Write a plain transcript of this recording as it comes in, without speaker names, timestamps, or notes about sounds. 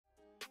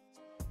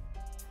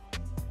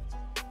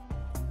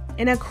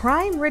In a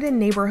crime-ridden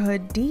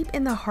neighborhood deep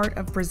in the heart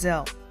of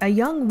Brazil, a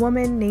young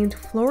woman named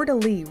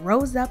Flordelis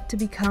rose up to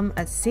become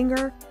a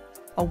singer,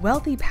 a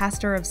wealthy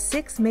pastor of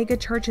 6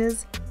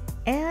 megachurches,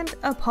 and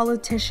a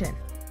politician,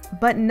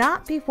 but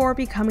not before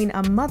becoming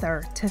a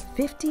mother to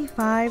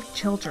 55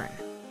 children.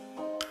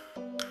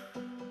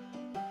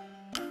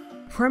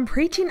 From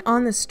preaching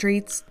on the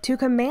streets to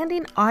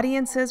commanding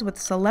audiences with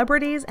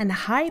celebrities and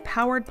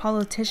high-powered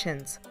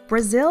politicians,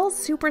 Brazil's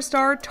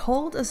superstar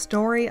told a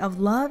story of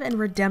love and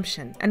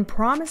redemption and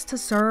promised to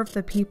serve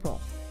the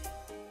people.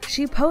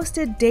 She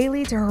posted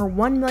daily to her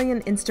 1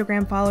 million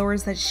Instagram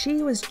followers that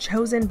she was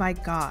chosen by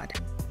God.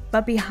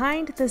 But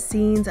behind the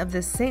scenes of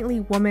this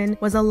saintly woman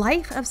was a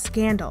life of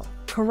scandal,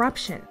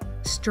 corruption,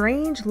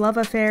 strange love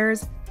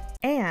affairs,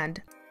 and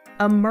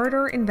a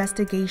murder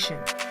investigation.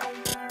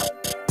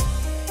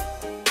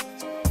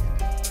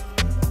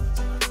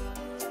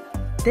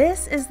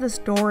 This is the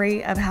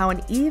story of how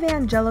an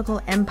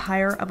evangelical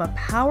empire of a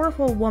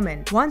powerful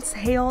woman, once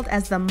hailed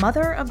as the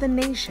mother of the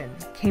nation,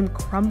 came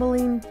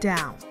crumbling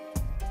down.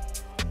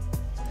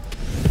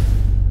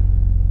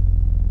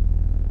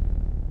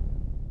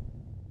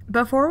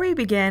 Before we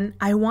begin,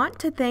 I want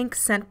to thank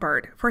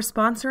Scentbird for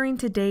sponsoring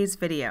today's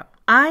video.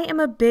 I am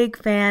a big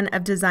fan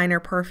of designer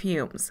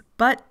perfumes,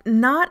 but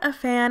not a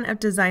fan of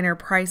designer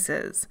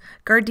prices.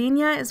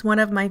 Gardenia is one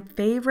of my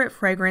favorite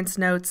fragrance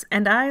notes,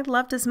 and I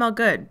love to smell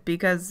good,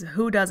 because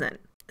who doesn't?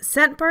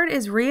 Scentbird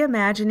is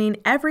reimagining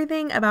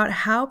everything about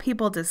how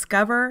people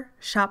discover,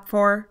 shop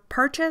for,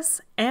 purchase,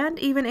 and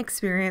even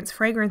experience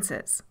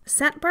fragrances.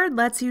 Scentbird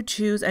lets you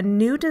choose a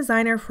new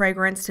designer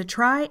fragrance to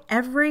try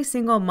every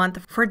single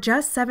month for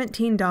just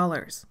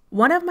 $17.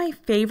 One of my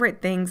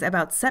favorite things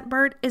about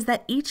Scentbird is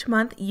that each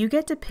month you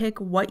get to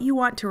pick what you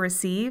want to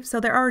receive, so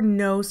there are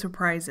no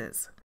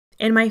surprises.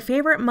 In my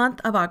favorite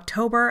month of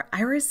October,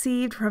 I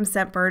received from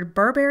Scentbird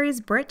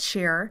Burberry's Brit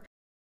Sheer,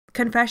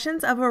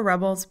 Confessions of a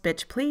Rebel's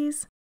Bitch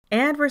Please,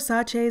 and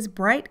Versace's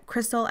Bright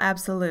Crystal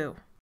Absolute.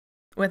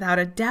 Without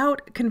a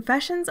doubt,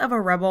 Confessions of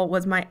a Rebel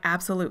was my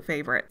absolute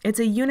favorite. It's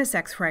a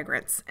unisex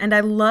fragrance, and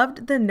I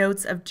loved the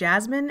notes of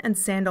jasmine and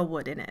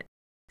sandalwood in it.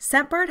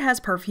 Scentbird has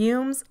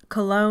perfumes,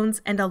 colognes,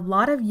 and a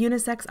lot of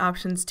unisex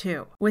options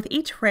too. With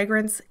each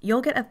fragrance,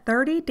 you'll get a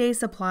 30-day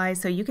supply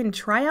so you can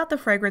try out the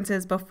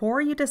fragrances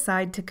before you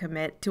decide to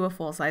commit to a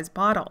full-size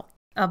bottle.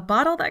 A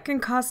bottle that can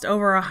cost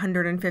over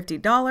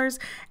 $150,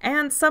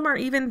 and some are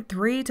even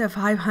 $300 to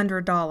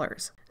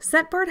 $500.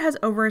 Scentbird has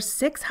over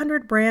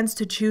 600 brands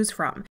to choose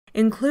from,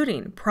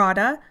 including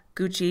Prada,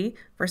 Gucci,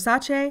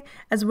 Versace,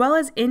 as well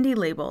as indie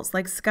labels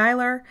like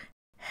Skylar,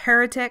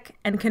 Heretic,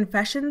 and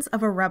Confessions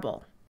of a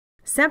Rebel.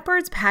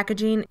 Scentbird's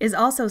packaging is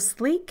also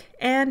sleek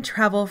and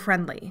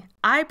travel-friendly.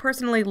 I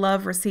personally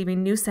love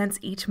receiving new scents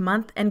each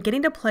month and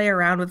getting to play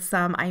around with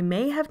some I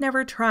may have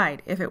never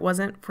tried if it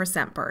wasn't for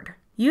Scentbird.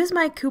 Use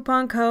my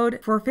coupon code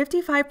for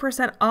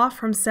 55% off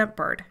from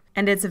Scentbird,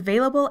 and it's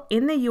available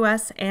in the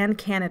US and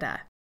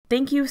Canada.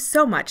 Thank you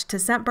so much to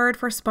Scentbird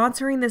for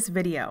sponsoring this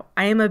video.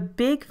 I am a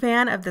big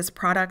fan of this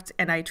product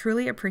and I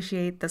truly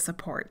appreciate the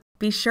support.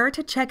 Be sure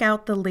to check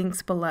out the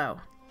links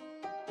below.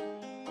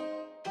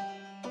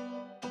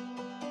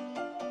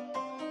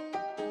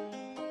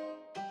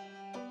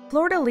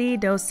 Flordelis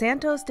dos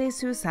Santos de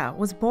Sousa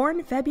was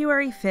born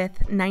February 5,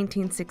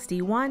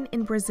 1961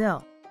 in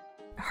Brazil.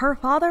 Her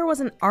father was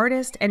an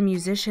artist and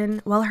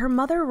musician, while her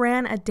mother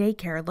ran a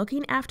daycare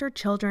looking after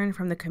children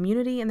from the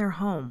community in their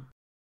home.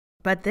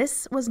 But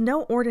this was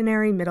no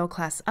ordinary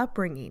middle-class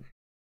upbringing.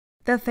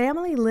 The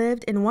family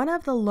lived in one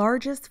of the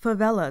largest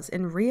favelas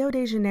in Rio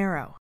de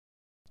Janeiro.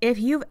 If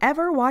you've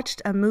ever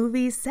watched a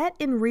movie set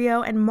in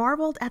Rio and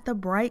marveled at the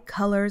bright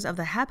colors of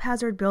the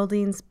haphazard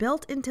buildings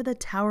built into the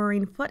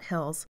towering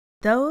foothills,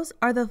 those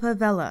are the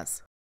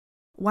favelas.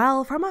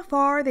 While from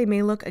afar they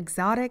may look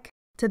exotic,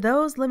 to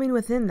those living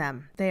within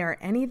them, they are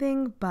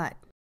anything but.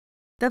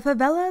 The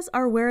favelas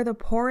are where the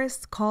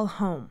poorest call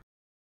home.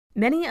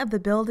 Many of the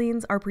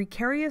buildings are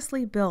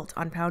precariously built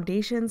on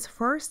foundations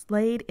first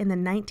laid in the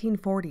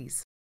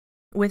 1940s.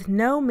 With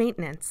no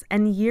maintenance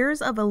and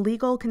years of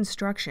illegal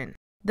construction,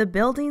 the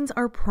buildings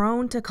are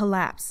prone to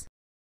collapse.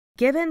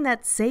 Given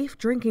that safe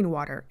drinking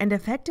water and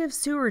effective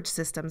sewerage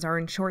systems are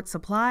in short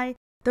supply,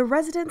 the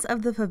residents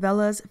of the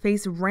favelas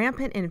face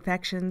rampant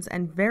infections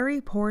and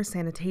very poor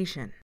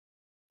sanitation.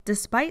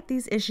 Despite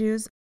these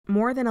issues,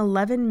 more than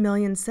 11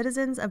 million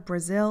citizens of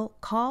Brazil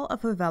call a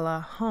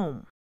favela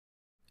home.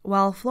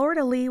 While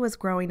Flordelis was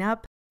growing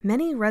up,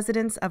 many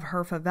residents of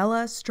her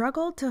favela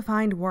struggled to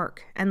find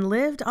work and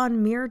lived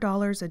on mere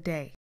dollars a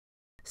day.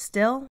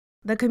 Still,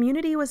 the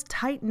community was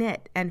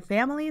tight-knit and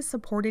families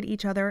supported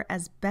each other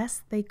as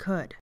best they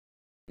could.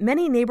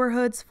 Many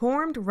neighborhoods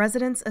formed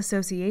residents'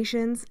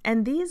 associations,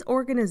 and these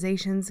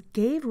organizations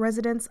gave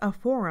residents a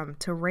forum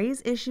to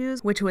raise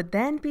issues which would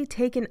then be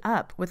taken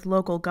up with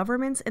local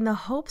governments in the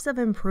hopes of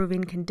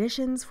improving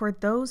conditions for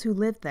those who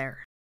lived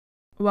there.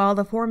 While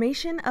the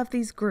formation of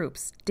these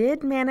groups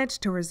did manage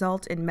to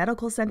result in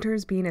medical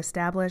centers being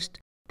established,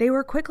 they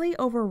were quickly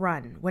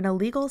overrun when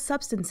illegal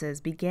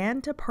substances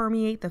began to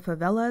permeate the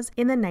favelas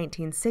in the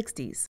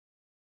 1960s.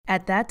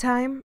 At that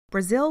time,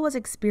 Brazil was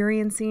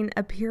experiencing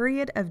a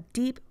period of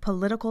deep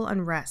political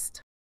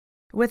unrest.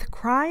 With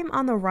crime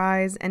on the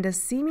rise and a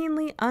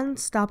seemingly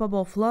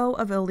unstoppable flow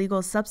of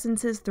illegal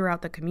substances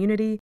throughout the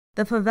community,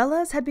 the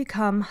favelas had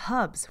become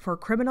hubs for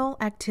criminal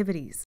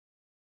activities.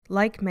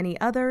 Like many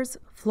others,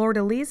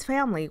 Flordelis'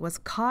 family was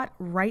caught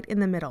right in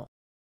the middle.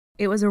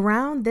 It was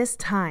around this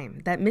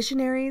time that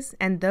missionaries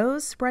and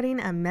those spreading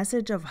a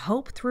message of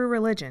hope through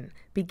religion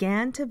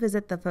began to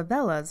visit the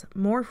favelas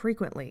more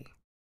frequently.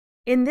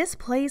 In this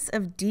place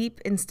of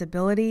deep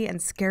instability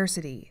and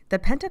scarcity, the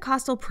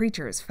Pentecostal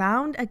preachers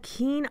found a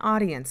keen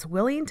audience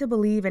willing to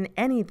believe in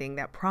anything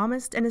that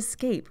promised an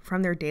escape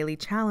from their daily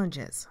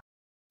challenges.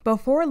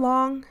 Before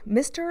long,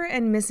 Mr.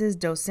 and Mrs.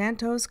 Dos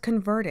Santos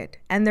converted,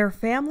 and their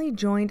family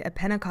joined a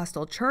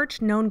Pentecostal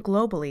church known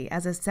globally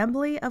as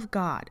Assembly of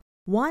God,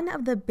 one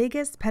of the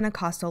biggest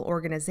Pentecostal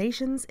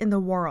organizations in the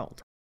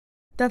world.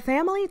 The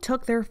family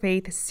took their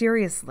faith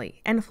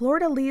seriously, and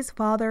Flordelis'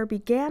 father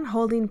began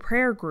holding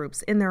prayer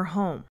groups in their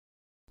home.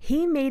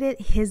 He made it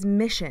his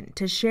mission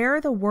to share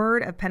the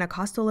word of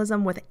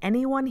Pentecostalism with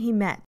anyone he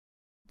met.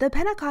 The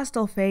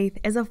Pentecostal faith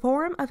is a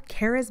form of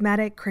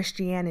charismatic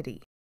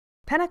Christianity.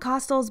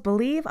 Pentecostals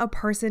believe a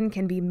person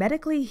can be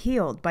medically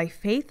healed by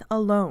faith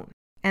alone,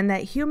 and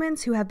that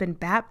humans who have been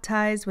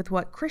baptized with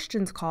what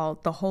Christians call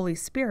the Holy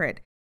Spirit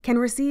can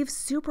receive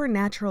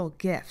supernatural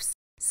gifts,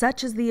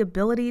 such as the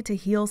ability to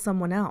heal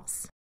someone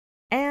else.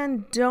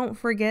 And don't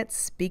forget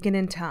speaking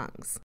in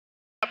tongues.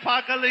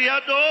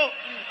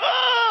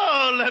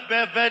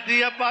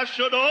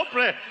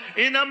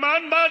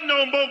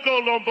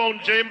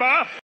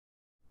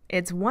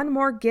 It's one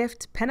more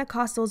gift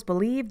Pentecostals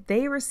believe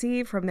they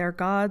receive from their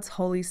God's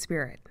Holy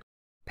Spirit.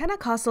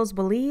 Pentecostals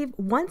believe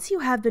once you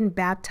have been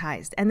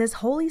baptized and this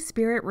Holy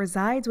Spirit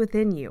resides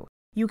within you,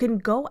 you can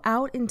go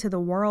out into the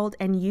world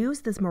and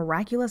use this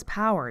miraculous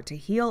power to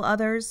heal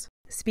others,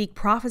 speak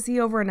prophecy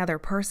over another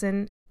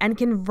person, and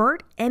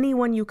convert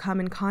anyone you come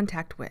in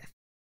contact with.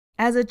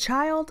 As a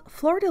child,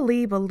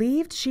 Flordelis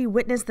believed she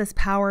witnessed this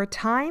power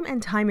time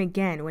and time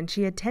again when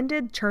she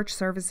attended church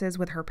services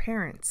with her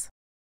parents.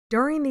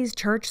 During these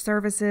church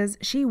services,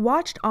 she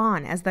watched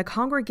on as the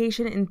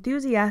congregation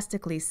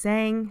enthusiastically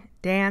sang,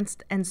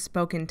 danced, and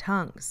spoke in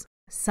tongues,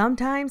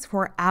 sometimes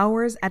for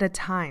hours at a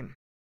time.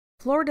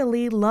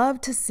 Flordelis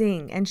loved to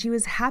sing, and she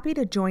was happy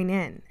to join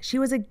in. She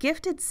was a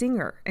gifted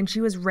singer, and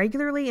she was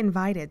regularly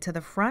invited to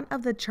the front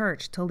of the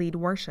church to lead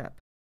worship.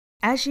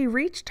 As she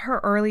reached her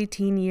early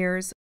teen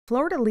years,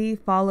 Flordelis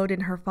followed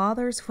in her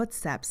father's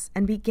footsteps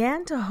and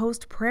began to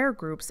host prayer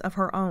groups of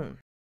her own.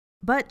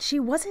 But she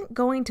wasn't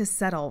going to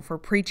settle for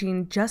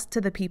preaching just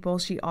to the people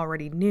she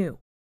already knew.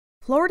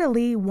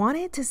 Flordelis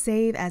wanted to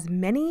save as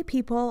many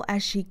people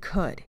as she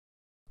could.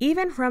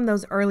 Even from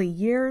those early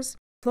years,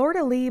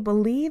 Flordelis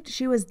believed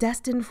she was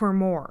destined for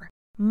more,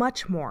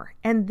 much more,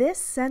 and this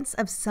sense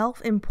of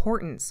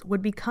self-importance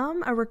would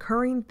become a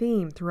recurring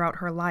theme throughout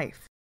her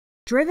life.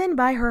 Driven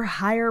by her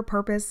higher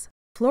purpose,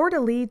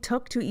 Flordelis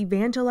took to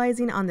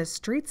evangelizing on the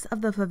streets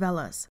of the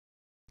favelas.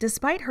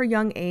 Despite her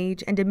young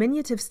age and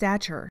diminutive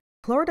stature,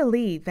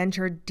 Flordelis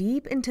ventured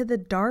deep into the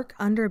dark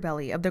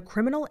underbelly of the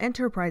criminal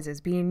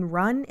enterprises being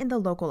run in the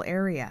local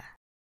area.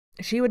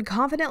 She would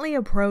confidently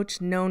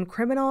approach known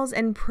criminals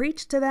and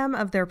preach to them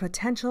of their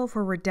potential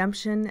for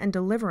redemption and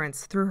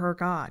deliverance through her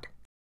God.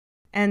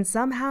 And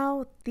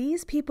somehow,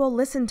 these people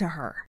listened to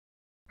her.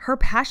 Her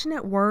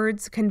passionate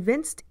words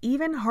convinced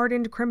even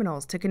hardened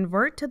criminals to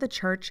convert to the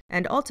church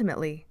and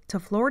ultimately to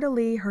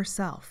Flordelis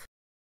herself.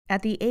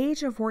 At the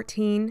age of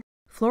 14,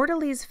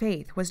 Flordelis'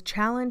 faith was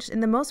challenged in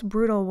the most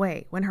brutal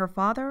way when her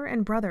father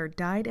and brother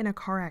died in a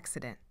car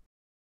accident.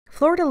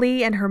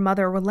 Flordelis and her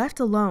mother were left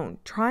alone,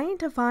 trying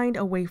to find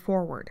a way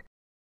forward.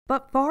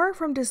 But far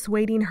from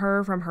dissuading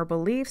her from her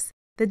beliefs,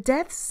 the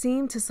deaths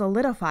seemed to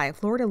solidify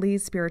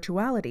Flordelis'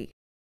 spirituality.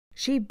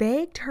 She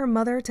begged her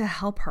mother to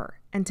help her,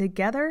 and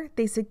together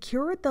they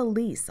secured the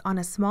lease on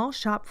a small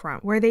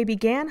shopfront where they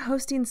began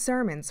hosting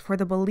sermons for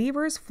the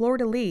believers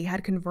Flordelis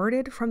had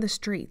converted from the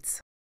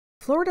streets.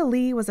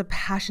 Flordelis was a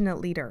passionate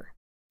leader.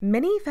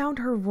 Many found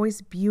her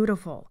voice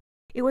beautiful.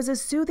 It was a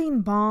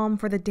soothing balm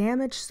for the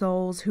damaged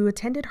souls who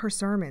attended her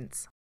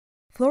sermons.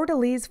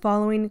 Flordelis'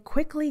 following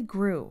quickly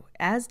grew,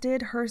 as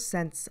did her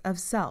sense of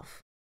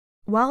self.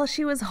 While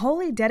she was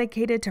wholly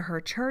dedicated to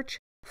her church,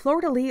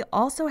 Flordelis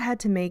also had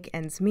to make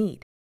ends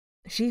meet.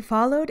 She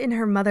followed in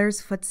her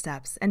mother's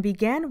footsteps and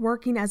began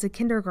working as a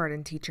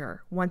kindergarten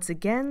teacher, once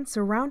again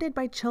surrounded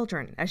by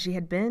children as she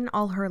had been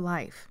all her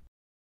life.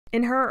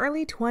 In her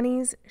early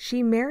 20s,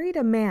 she married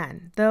a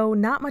man, though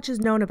not much is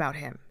known about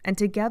him, and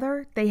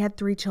together they had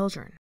 3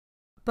 children.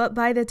 But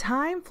by the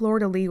time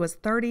Flordelis was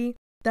 30,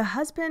 the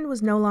husband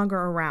was no longer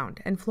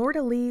around, and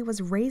Flordelis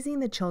was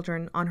raising the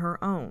children on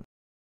her own.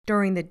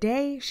 During the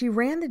day, she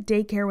ran the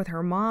daycare with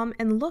her mom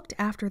and looked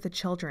after the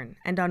children,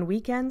 and on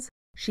weekends,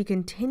 she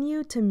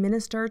continued to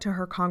minister to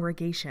her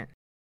congregation.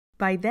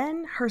 By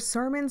then, her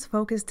sermons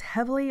focused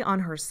heavily on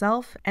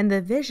herself and the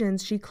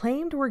visions she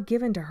claimed were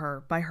given to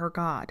her by her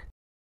God.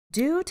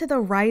 Due to the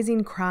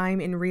rising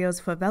crime in Rio's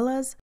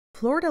favelas,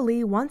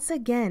 Flordelis once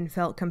again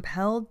felt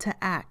compelled to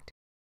act.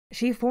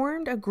 She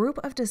formed a group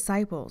of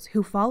disciples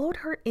who followed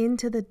her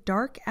into the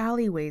dark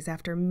alleyways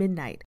after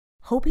midnight,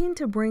 hoping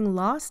to bring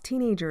lost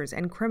teenagers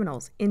and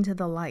criminals into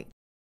the light.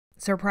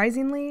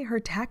 Surprisingly, her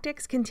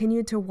tactics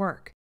continued to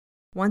work.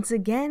 Once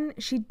again,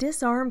 she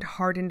disarmed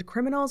hardened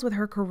criminals with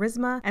her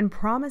charisma and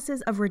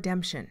promises of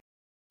redemption.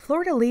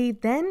 Flordelis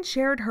then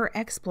shared her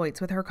exploits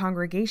with her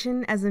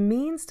congregation as a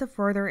means to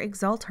further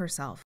exalt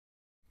herself.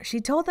 She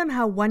told them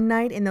how one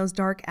night in those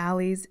dark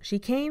alleys, she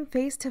came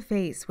face to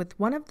face with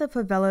one of the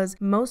favela's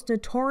most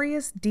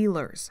notorious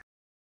dealers.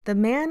 The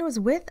man was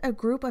with a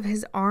group of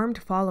his armed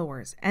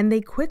followers, and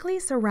they quickly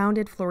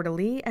surrounded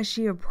Flordelis as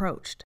she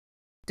approached.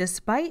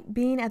 Despite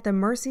being at the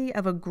mercy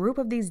of a group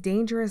of these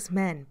dangerous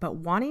men but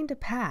wanting to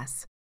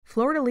pass,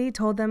 Flordelis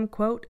told them,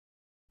 quote,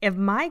 "If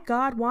my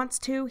God wants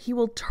to, he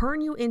will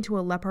turn you into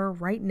a leper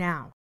right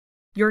now.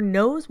 Your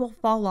nose will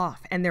fall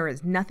off and there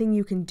is nothing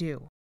you can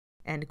do."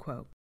 End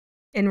quote.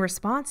 In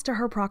response to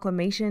her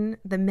proclamation,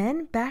 the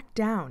men backed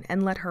down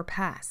and let her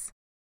pass.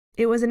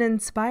 It was an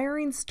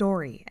inspiring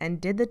story and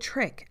did the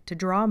trick to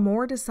draw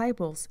more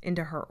disciples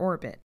into her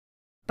orbit.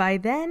 By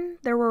then,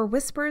 there were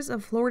whispers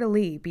of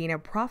Flordelis being a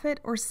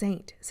prophet or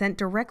saint sent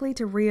directly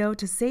to Rio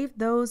to save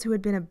those who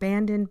had been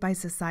abandoned by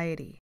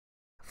society.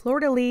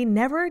 Flordelis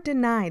never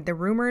denied the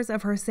rumors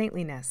of her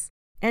saintliness.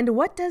 And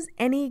what does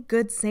any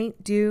good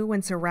saint do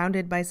when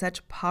surrounded by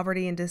such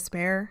poverty and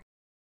despair?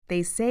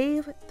 They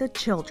save the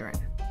children.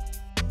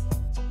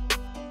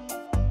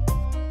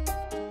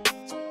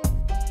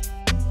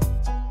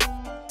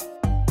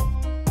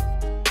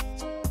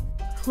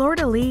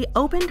 Flordelis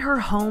opened her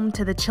home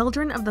to the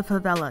children of the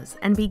favelas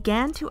and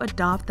began to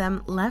adopt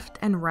them left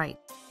and right.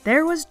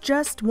 There was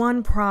just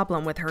one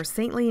problem with her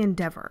saintly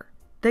endeavor.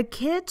 The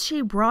kids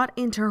she brought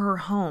into her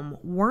home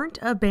weren't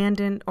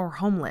abandoned or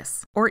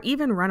homeless, or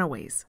even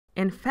runaways.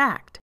 In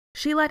fact,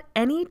 she let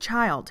any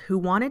child who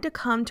wanted to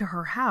come to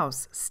her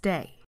house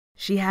stay.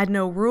 She had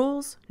no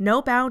rules, no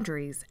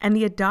boundaries, and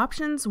the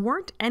adoptions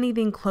weren't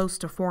anything close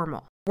to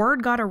formal.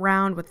 Word got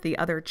around with the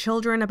other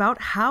children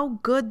about how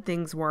good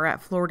things were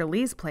at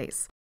Flordelis'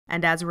 place,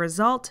 and as a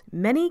result,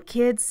 many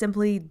kids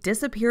simply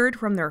disappeared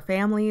from their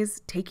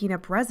families, taking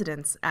up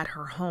residence at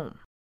her home.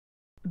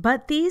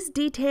 But these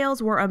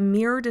details were a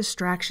mere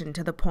distraction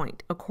to the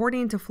point,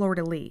 according to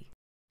Flordelis.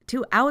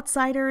 To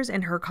outsiders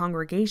in her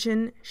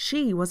congregation,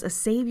 she was a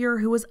savior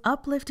who was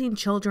uplifting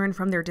children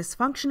from their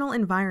dysfunctional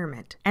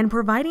environment and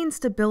providing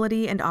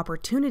stability and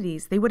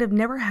opportunities they would have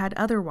never had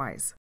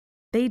otherwise.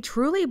 They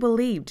truly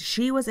believed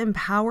she was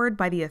empowered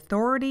by the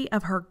authority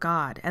of her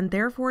God, and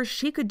therefore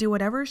she could do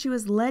whatever she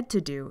was led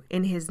to do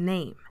in his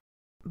name.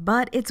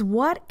 But it's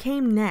what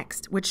came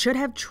next which should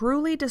have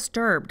truly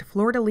disturbed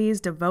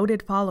Flordelis'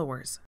 devoted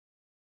followers.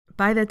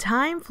 By the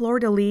time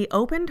Flordelis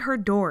opened her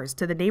doors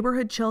to the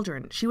neighborhood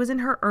children, she was in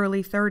her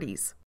early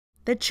 30s.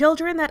 The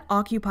children that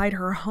occupied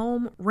her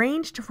home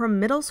ranged from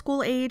middle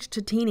school age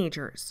to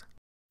teenagers.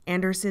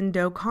 Anderson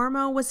Do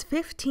Carmo was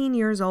 15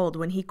 years old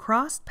when he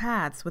crossed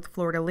paths with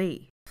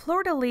Flordelis.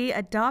 Flordelis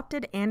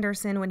adopted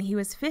Anderson when he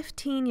was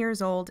 15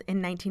 years old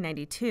in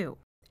 1992,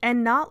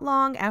 and not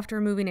long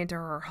after moving into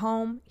her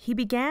home, he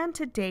began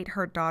to date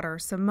her daughter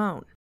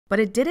Simone. But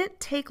it didn't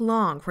take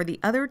long for the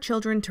other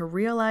children to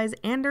realize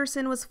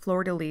Anderson was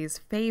Flordelis'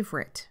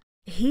 favorite.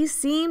 He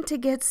seemed to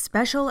get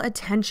special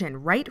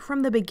attention right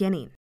from the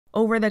beginning.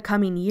 Over the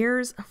coming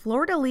years,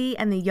 Flordelis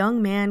and the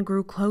young man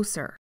grew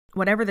closer.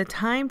 Whatever the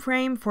time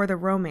frame for the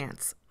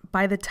romance,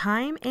 by the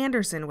time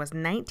Anderson was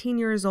 19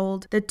 years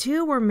old, the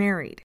two were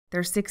married,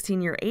 their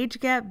 16-year age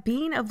gap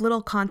being of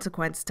little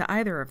consequence to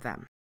either of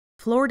them.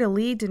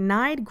 Flordelis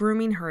denied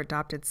grooming her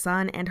adopted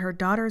son and her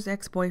daughter's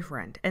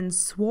ex-boyfriend and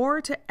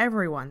swore to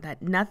everyone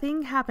that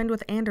nothing happened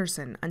with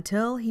Anderson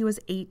until he was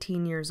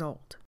 18 years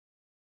old.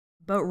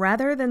 But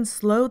rather than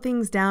slow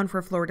things down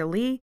for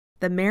Flordelis,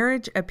 the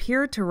marriage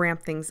appeared to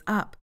ramp things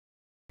up.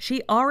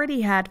 She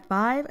already had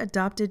 5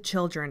 adopted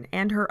children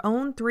and her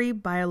own 3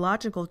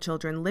 biological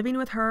children living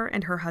with her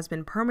and her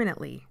husband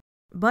permanently.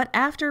 But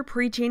after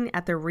preaching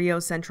at the Rio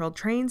Central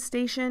train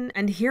station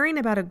and hearing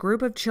about a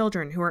group of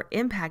children who were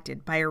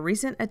impacted by a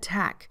recent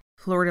attack,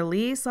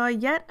 Flordelis saw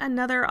yet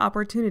another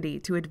opportunity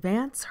to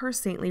advance her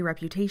saintly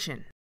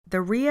reputation.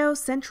 The Rio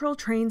Central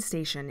train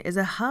station is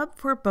a hub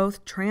for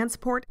both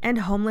transport and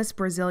homeless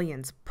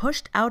Brazilians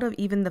pushed out of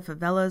even the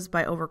favelas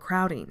by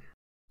overcrowding.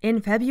 In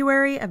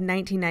February of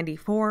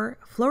 1994,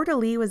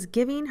 Flordelis was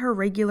giving her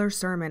regular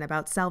sermon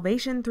about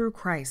salvation through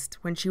Christ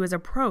when she was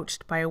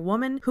approached by a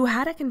woman who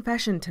had a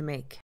confession to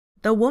make.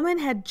 The woman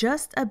had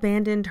just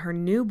abandoned her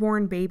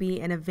newborn baby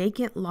in a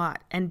vacant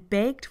lot and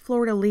begged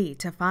Flordelis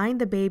to find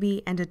the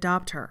baby and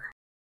adopt her.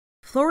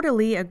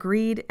 Flordelis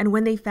agreed, and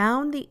when they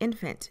found the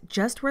infant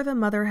just where the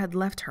mother had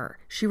left her,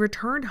 she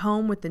returned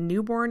home with the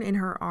newborn in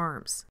her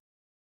arms.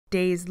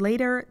 Days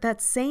later,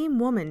 that same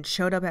woman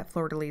showed up at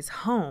Flordelis'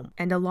 home,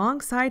 and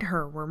alongside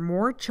her were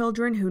more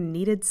children who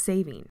needed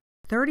saving,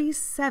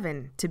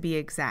 37 to be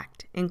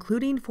exact,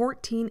 including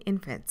 14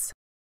 infants.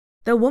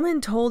 The woman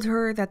told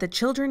her that the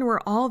children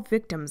were all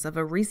victims of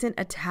a recent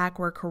attack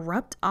where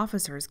corrupt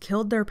officers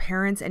killed their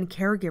parents and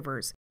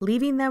caregivers,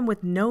 leaving them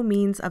with no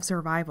means of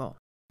survival.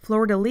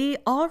 Flordelis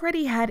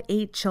already had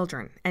 8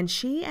 children, and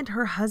she and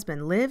her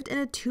husband lived in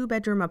a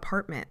 2-bedroom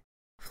apartment.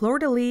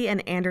 Flordelis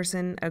and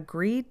Anderson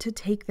agreed to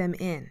take them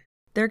in.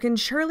 There can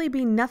surely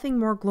be nothing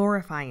more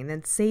glorifying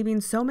than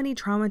saving so many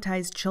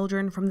traumatized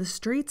children from the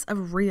streets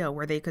of Rio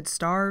where they could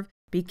starve,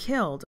 be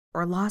killed,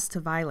 or lost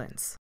to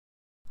violence.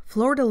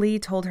 Flordelis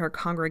told her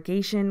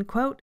congregation,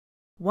 quote,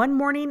 "One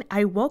morning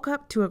I woke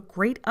up to a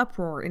great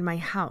uproar in my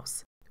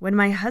house. When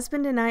my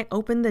husband and I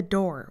opened the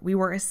door, we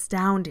were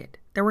astounded.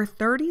 There were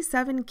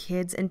 37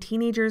 kids and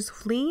teenagers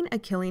fleeing a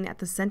killing at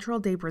the Central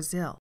de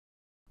Brazil.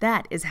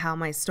 That is how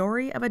my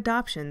story of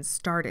adoptions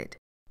started."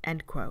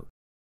 End quote.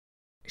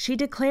 She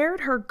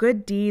declared her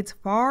good deeds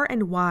far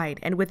and wide,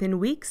 and within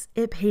weeks,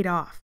 it paid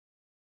off.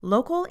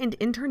 Local and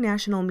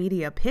international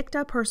media picked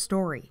up her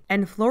story,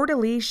 and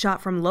Flordelis shot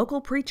from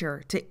local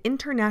preacher to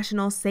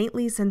international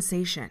saintly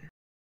sensation.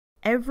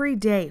 Every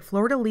day,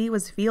 Flordelis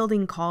was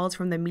fielding calls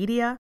from the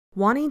media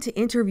wanting to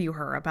interview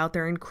her about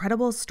their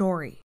incredible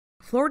story.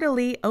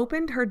 Flordelis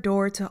opened her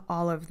door to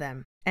all of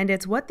them, and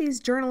it's what these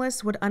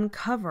journalists would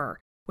uncover,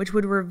 which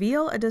would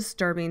reveal a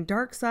disturbing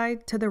dark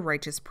side to the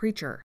righteous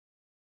preacher.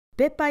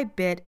 Bit by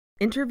bit,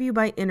 interview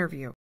by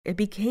interview, it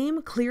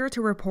became clear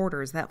to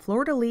reporters that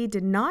Flordelis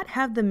did not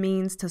have the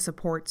means to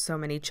support so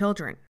many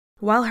children.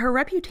 While her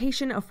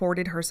reputation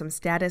afforded her some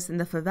status in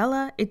the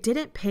favela, it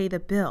didn't pay the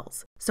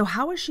bills. So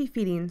how was she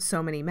feeding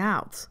so many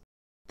mouths?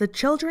 The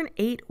children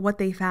ate what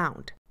they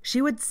found.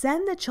 She would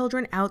send the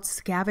children out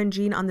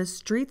scavenging on the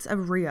streets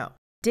of Rio,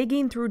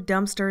 digging through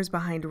dumpsters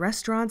behind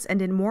restaurants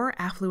and in more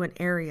affluent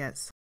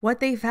areas. What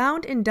they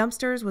found in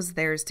dumpsters was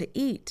theirs to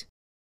eat.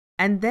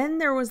 And then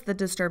there was the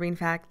disturbing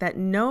fact that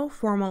no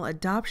formal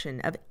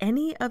adoption of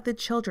any of the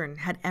children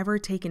had ever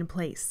taken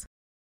place.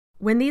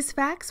 When these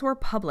facts were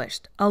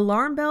published,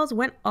 alarm bells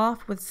went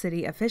off with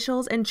city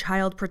officials and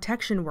child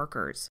protection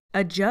workers.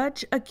 A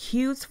judge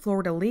accused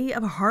Flordelis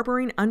of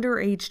harboring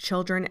underage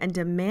children and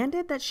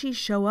demanded that she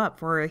show up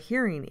for a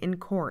hearing in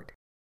court.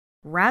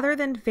 Rather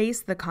than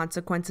face the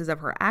consequences of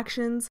her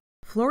actions,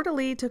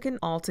 Flordelis took an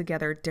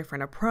altogether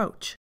different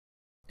approach.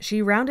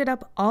 She rounded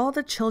up all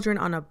the children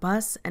on a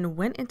bus and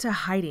went into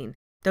hiding,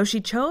 though she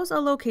chose a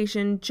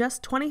location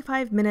just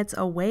 25 minutes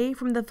away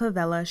from the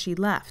favela she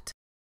left.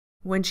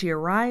 When she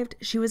arrived,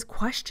 she was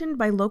questioned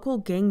by local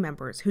gang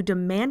members who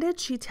demanded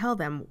she tell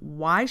them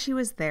why she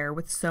was there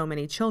with so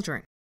many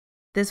children.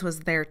 This was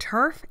their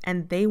turf,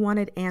 and they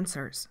wanted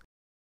answers.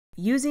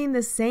 Using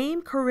the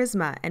same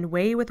charisma and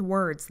way with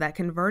words that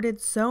converted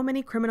so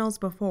many criminals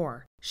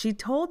before, she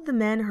told the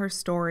men her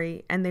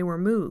story, and they were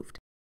moved.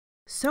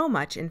 So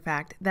much, in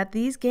fact, that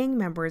these gang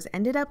members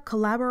ended up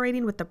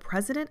collaborating with the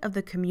president of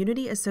the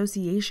community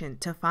association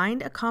to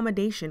find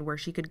accommodation where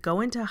she could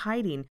go into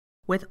hiding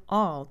with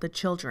all the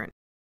children.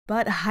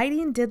 But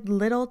hiding did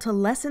little to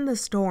lessen the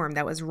storm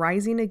that was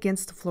rising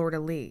against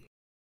Flordelis.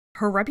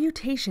 Her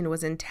reputation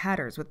was in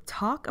tatters with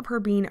talk of her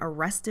being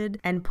arrested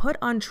and put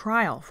on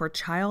trial for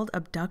child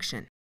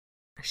abduction.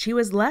 She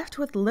was left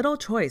with little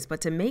choice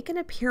but to make an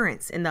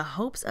appearance in the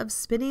hopes of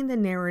spinning the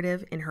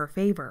narrative in her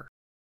favor.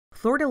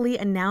 Flordelis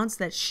announced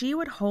that she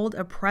would hold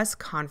a press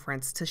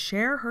conference to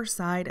share her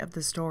side of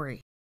the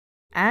story.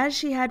 As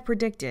she had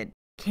predicted,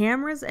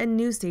 cameras and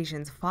news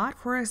stations fought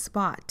for a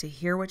spot to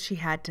hear what she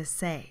had to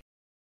say.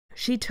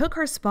 She took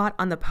her spot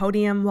on the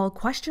podium while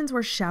questions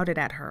were shouted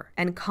at her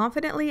and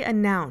confidently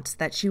announced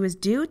that she was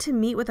due to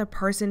meet with a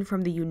person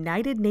from the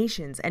United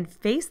Nations and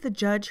face the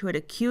judge who had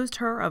accused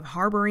her of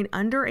harboring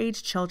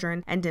underage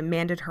children and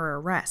demanded her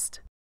arrest.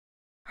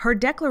 Her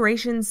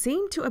declaration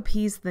seemed to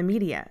appease the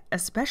media,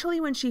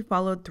 especially when she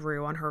followed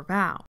through on her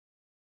vow.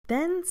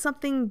 Then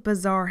something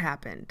bizarre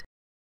happened.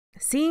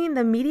 Seeing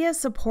the media's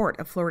support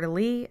of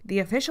Flordelis, the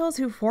officials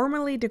who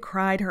formally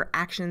decried her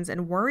actions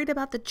and worried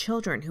about the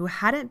children who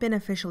hadn't been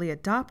officially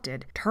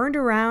adopted turned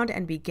around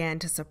and began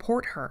to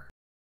support her.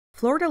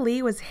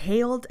 Flordelis was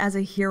hailed as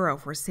a hero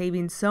for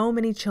saving so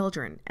many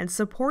children, and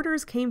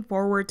supporters came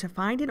forward to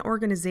find an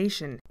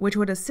organization which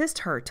would assist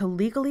her to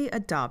legally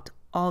adopt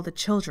all the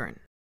children.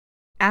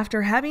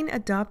 After having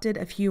adopted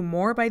a few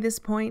more by this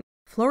point,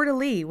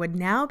 Flordelis would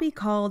now be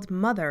called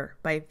mother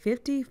by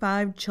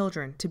 55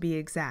 children to be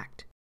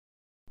exact.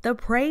 The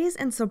praise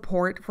and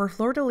support for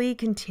Flordelis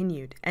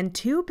continued, and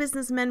 2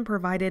 businessmen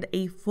provided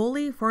a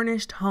fully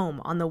furnished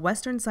home on the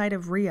western side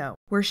of Rio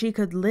where she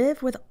could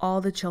live with all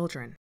the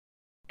children.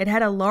 It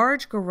had a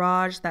large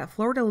garage that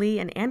Flordelis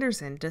and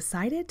Anderson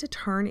decided to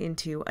turn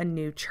into a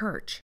new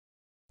church.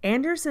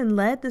 Anderson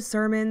led the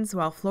sermons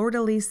while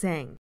Flordelis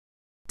sang.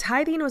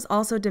 Tithing was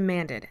also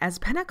demanded, as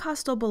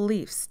Pentecostal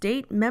beliefs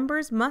state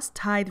members must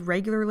tithe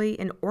regularly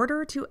in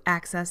order to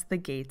access the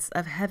gates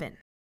of heaven.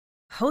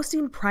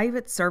 Hosting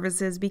private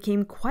services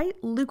became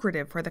quite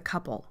lucrative for the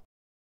couple.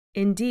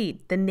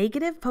 Indeed, the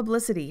negative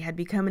publicity had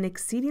become an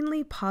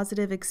exceedingly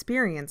positive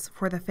experience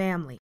for the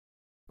family.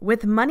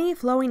 With money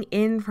flowing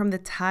in from the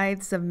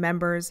tithes of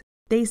members,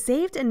 They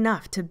saved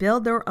enough to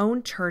build their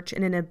own church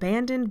in an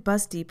abandoned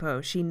bus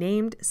depot she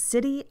named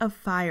City of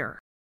Fire.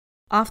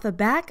 Off the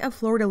back of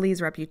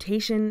Flordelis'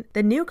 reputation,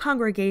 the new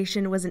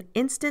congregation was an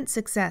instant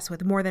success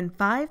with more than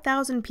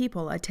 5,000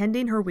 people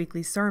attending her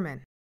weekly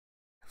sermon.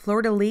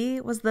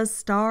 Flordelis was the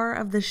star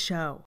of the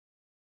show.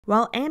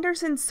 While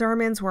Anderson's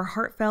sermons were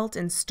heartfelt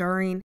and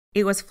stirring,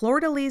 it was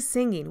Flordelis'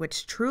 singing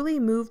which truly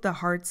moved the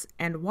hearts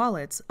and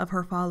wallets of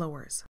her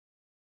followers.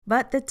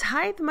 But the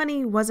tithe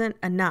money wasn't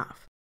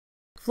enough.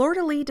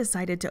 Flordelis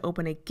decided to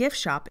open a gift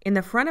shop in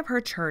the front of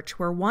her church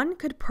where one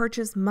could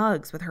purchase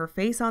mugs with her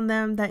face on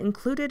them that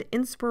included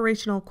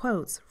inspirational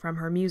quotes from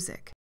her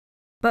music.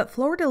 But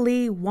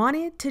Flordelis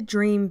wanted to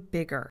dream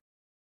bigger.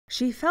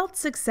 She felt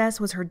success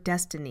was her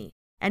destiny,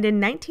 and in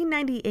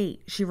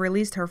 1998 she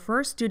released her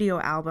first studio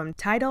album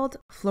titled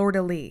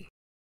Flordelis.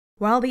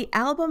 While the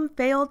album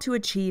failed to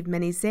achieve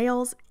many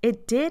sales,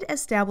 it did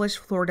establish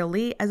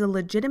Flordelis as a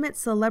legitimate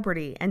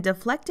celebrity and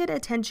deflected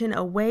attention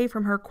away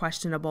from her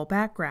questionable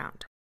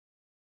background.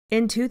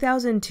 In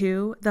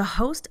 2002, the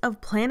host of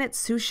Planet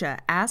Xuxa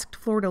asked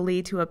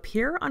Flordelis to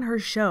appear on her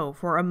show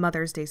for a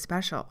Mother's Day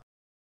special.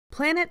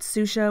 Planet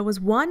Xuxa was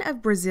one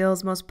of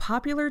Brazil's most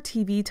popular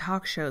TV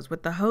talk shows,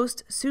 with the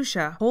host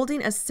Xuxa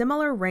holding a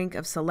similar rank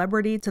of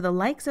celebrity to the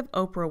likes of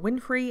Oprah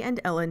Winfrey and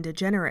Ellen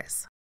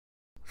DeGeneres.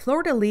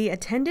 Flordelis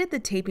attended the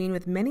taping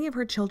with many of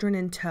her children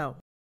in tow.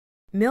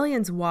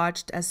 Millions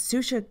watched as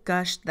Xuxa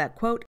gushed that,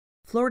 quote,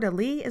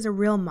 "Flordelis is a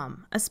real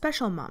mom, a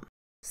special mom."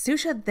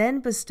 Xuxa then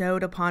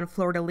bestowed upon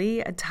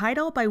Flordelis a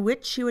title by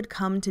which she would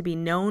come to be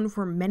known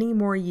for many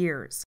more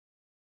years.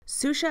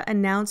 Xuxa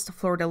announced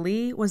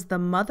Flordelis was the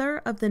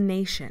mother of the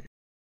nation.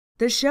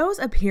 The show's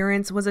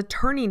appearance was a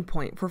turning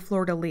point for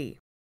Flordelis.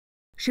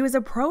 She was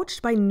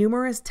approached by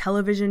numerous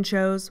television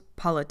shows,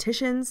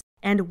 politicians,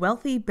 and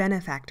wealthy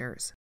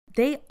benefactors.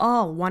 They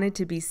all wanted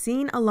to be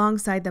seen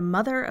alongside the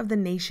mother of the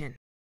nation.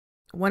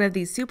 One of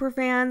these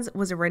superfans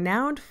was a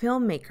renowned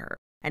filmmaker,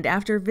 and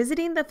after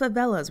visiting the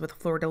favelas with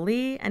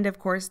Flordelis and of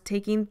course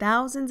taking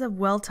thousands of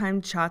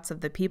well-timed shots of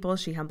the people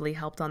she humbly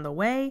helped on the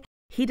way,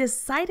 he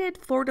decided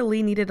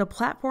Flordelis needed a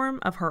platform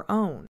of her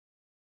own.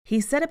 He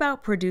set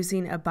about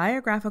producing a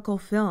biographical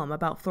film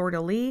about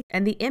Flordelis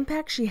and the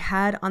impact she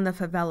had on the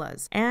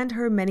favelas and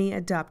her many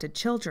adopted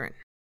children.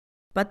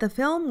 But the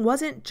film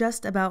wasn't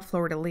just about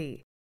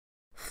Flordelis.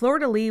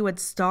 Flordelis would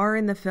star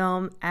in the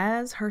film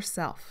as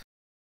herself.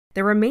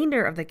 The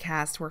remainder of the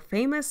cast were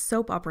famous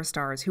soap opera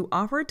stars who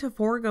offered to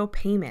forego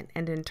payment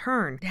and in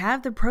turn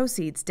have the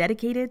proceeds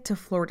dedicated to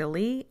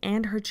Flordelis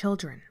and her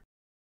children.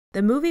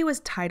 The movie was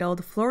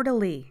titled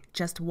Flordelis,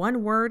 Just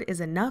One Word is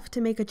Enough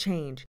to Make a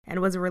Change, and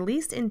was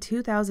released in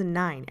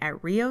 2009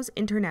 at Rio's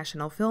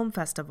International Film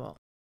Festival.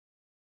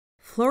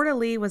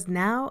 Flordelis was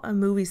now a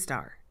movie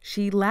star.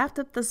 She lapped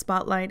up the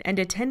spotlight and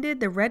attended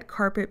the red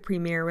carpet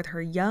premiere with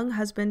her young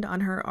husband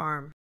on her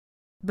arm.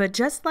 But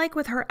just like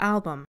with her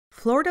album,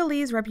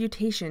 Flordelis'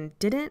 reputation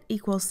didn't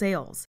equal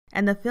sales,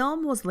 and the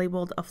film was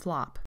labeled a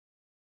flop.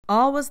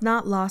 All was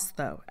not lost,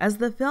 though, as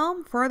the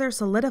film further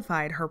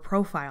solidified her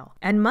profile,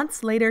 and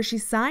months later she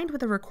signed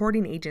with a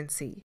recording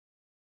agency.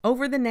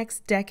 Over the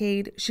next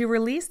decade, she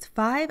released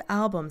 5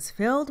 albums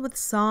filled with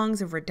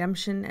songs of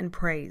redemption and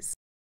praise.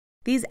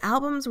 These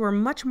albums were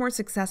much more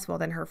successful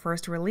than her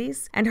first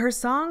release, and her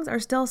songs are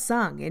still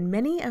sung in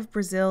many of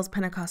Brazil's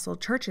Pentecostal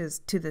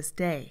churches to this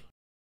day.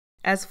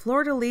 As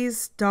Flordelis'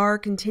 star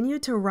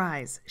continued to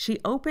rise, she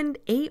opened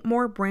 8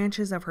 more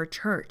branches of her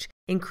church,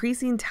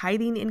 increasing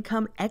tithing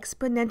income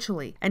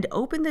exponentially, and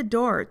opened the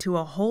door to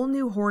a whole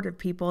new horde of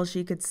people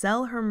she could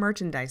sell her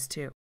merchandise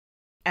to.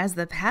 As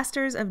the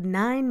pastors of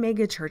 9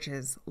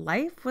 megachurches,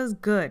 life was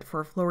good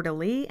for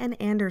Flordelis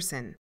and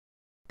Anderson.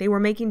 They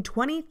were making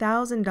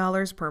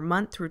 $20,000 per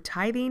month through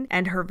tithing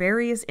and her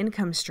various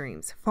income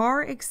streams,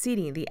 far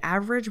exceeding the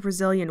average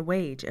Brazilian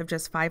wage of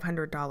just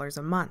 $500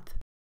 a month.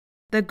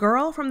 The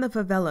girl from the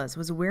favelas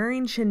was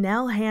wearing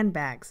Chanel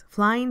handbags,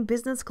 flying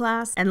business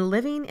class, and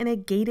living in a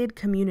gated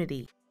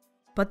community.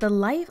 But the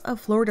life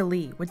of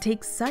Flordelis would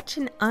take such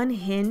an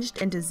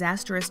unhinged and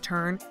disastrous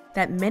turn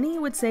that many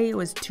would say it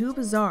was too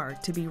bizarre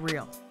to be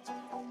real.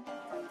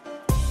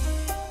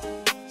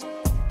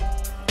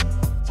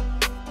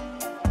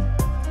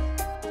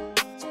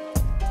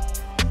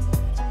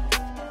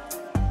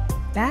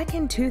 Back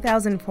in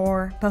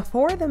 2004,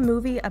 before the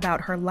movie about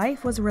her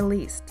life was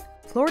released,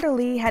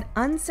 Flordelis had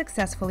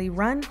unsuccessfully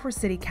run for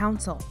city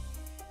council.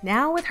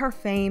 Now with her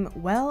fame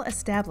well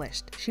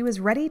established, she was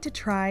ready to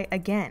try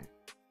again.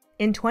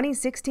 In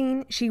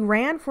 2016, she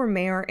ran for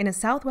mayor in a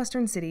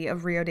southwestern city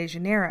of Rio de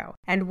Janeiro,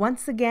 and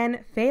once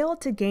again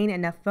failed to gain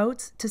enough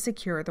votes to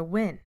secure the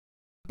win.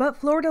 But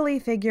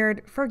Flordelis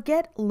figured,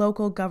 forget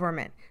local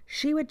government,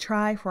 she would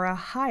try for a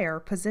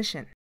higher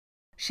position.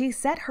 She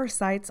set her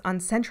sights on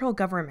central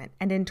government,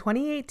 and in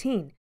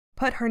 2018,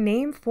 put her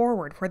name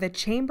forward for the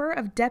Chamber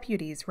of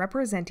Deputies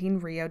representing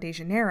Rio de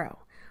Janeiro.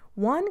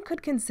 One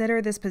could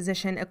consider this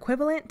position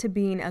equivalent to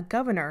being a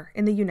governor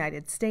in the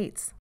United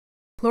States.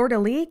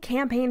 Flordelis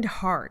campaigned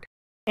hard.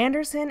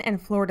 Anderson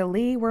and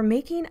Flordelis were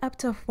making up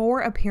to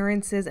 4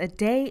 appearances a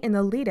day in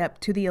the lead-up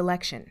to the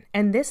election,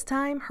 and this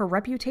time her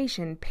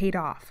reputation paid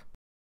off.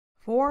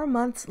 4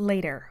 months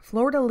later,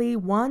 Flordelis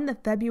won the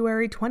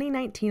February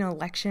 2019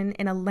 election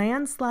in a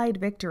landslide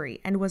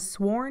victory and was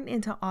sworn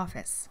into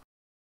office.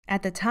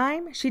 At the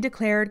time, she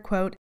declared,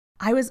 quote,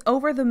 "I was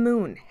over the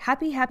moon,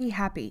 happy, happy,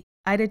 happy.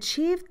 I'd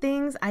achieved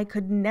things I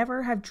could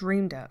never have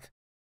dreamed of.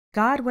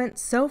 God went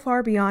so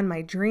far beyond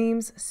my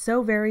dreams,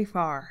 so very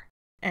far."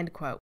 End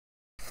quote.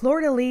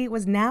 Flordelis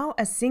was now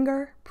a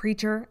singer,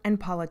 preacher, and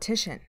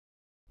politician.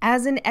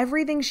 As in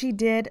everything she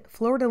did,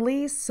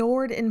 Flordelis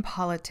soared in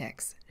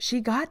politics.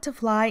 She got to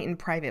fly in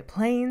private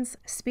planes,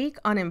 speak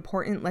on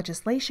important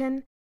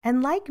legislation,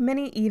 and like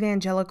many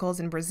evangelicals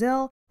in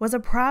Brazil, was a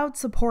proud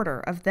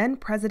supporter of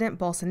then-President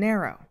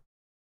Bolsonaro.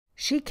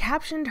 She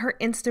captioned her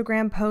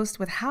Instagram post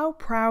with how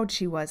proud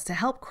she was to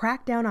help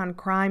crack down on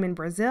crime in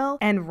Brazil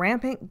and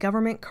rampant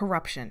government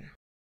corruption.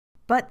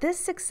 But this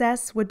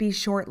success would be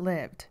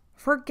short-lived.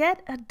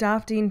 Forget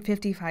adopting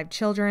 55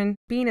 children,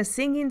 being a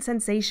singing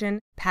sensation,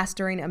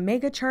 pastoring a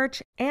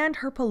megachurch, and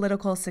her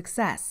political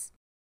success.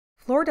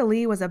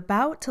 Flordelis was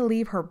about to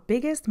leave her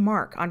biggest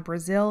mark on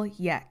Brazil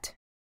yet.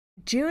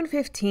 June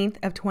 15th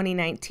of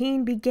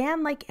 2019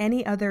 began like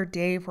any other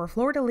day for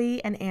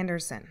Flordelis and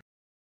Anderson.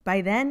 By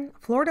then,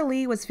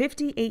 Flordelis was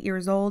 58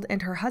 years old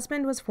and her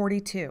husband was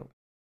 42.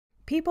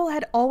 People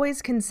had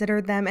always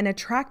considered them an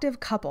attractive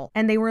couple,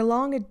 and they were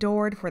long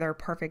adored for their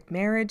perfect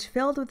marriage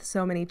filled with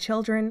so many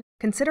children,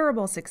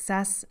 considerable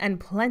success, and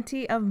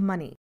plenty of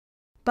money.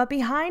 But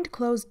behind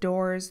closed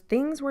doors,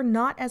 things were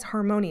not as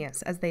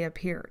harmonious as they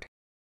appeared.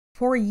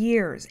 For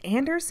years,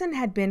 Anderson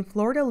had been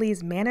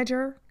Flordelis'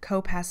 manager,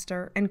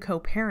 co-pastor, and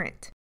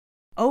co-parent.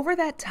 Over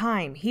that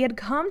time, he had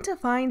come to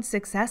find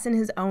success in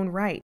his own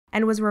right,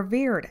 and was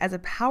revered as a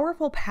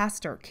powerful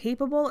pastor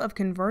capable of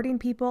converting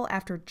people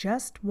after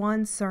just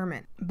one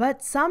sermon.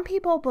 But some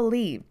people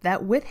believed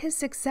that with his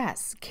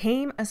success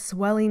came a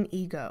swelling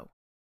ego.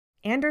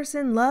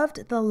 Anderson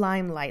loved the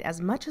limelight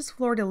as much as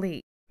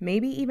Flordelis,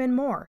 maybe even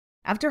more.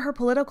 After her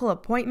political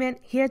appointment,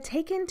 he had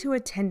taken to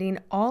attending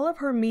all of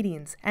her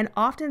meetings and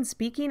often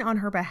speaking on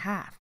her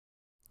behalf,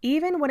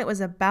 even when it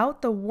was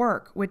about the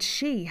work which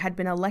she had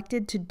been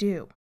elected to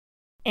do.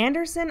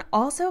 Anderson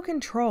also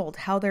controlled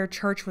how their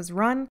church was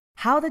run,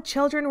 how the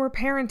children were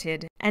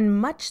parented, and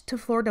much to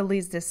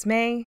Flordelis'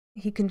 dismay,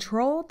 he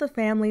controlled the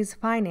family's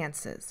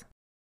finances.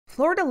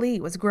 Flordelis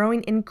was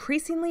growing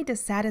increasingly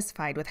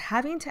dissatisfied with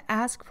having to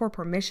ask for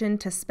permission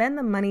to spend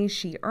the money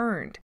she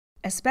earned.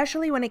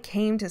 Especially when it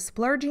came to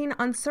splurging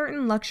on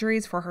certain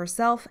luxuries for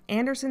herself,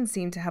 Anderson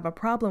seemed to have a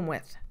problem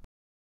with.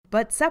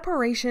 But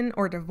separation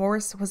or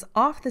divorce was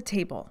off the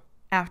table.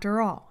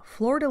 After all,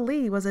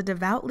 Flordelis was a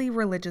devoutly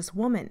religious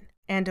woman,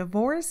 and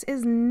divorce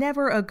is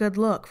never a good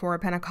look for a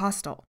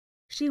Pentecostal.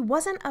 She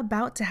wasn't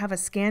about to have a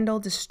scandal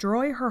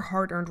destroy her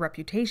hard-earned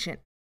reputation.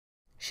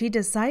 She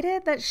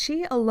decided that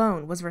she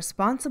alone was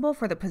responsible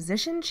for the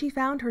position she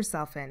found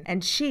herself in,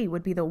 and she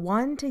would be the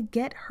one to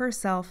get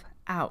herself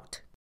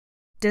out.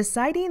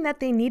 Deciding that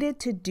they needed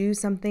to do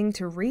something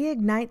to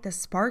reignite the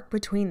spark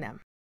between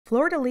them,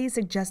 Flordelis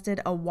suggested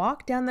a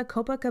walk down the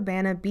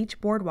Copacabana beach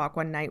boardwalk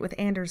one night with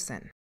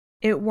Anderson.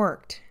 It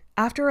worked.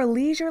 After a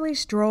leisurely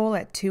stroll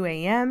at 2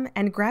 a.m.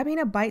 and grabbing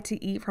a bite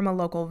to eat from a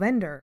local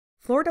vendor,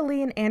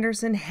 Flordelis and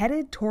Anderson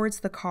headed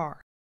towards the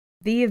car.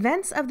 The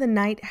events of the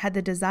night had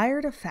the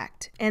desired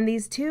effect, and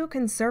these two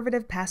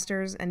conservative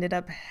pastors ended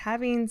up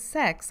having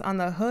sex on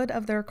the hood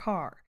of their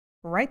car,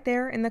 right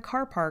there in the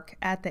car park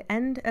at the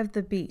end of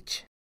the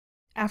beach.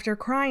 After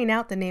crying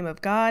out the name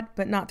of God,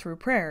 but not through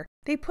prayer,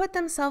 they put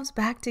themselves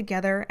back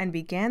together and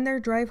began their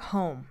drive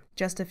home,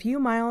 just a few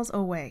miles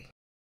away.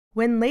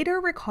 When later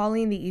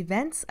recalling the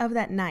events of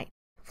that night,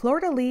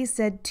 Flordelis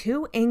said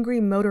 2 angry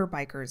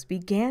motorbikers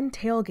began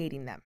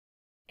tailgating them.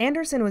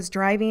 Anderson was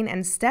driving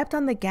and stepped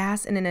on the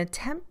gas in an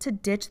attempt to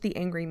ditch the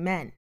angry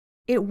men.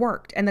 It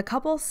worked, and the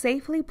couple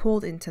safely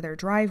pulled into their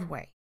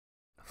driveway.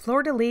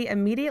 Flordelis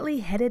immediately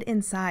headed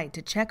inside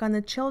to check on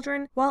the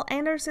children, while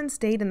Anderson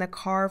stayed in the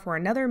car for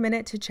another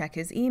minute to check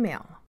his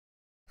email.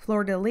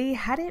 Flordelis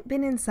hadn't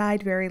been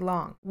inside very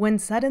long, when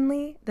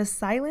suddenly the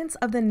silence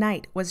of the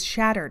night was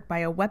shattered by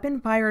a weapon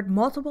fired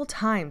multiple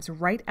times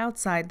right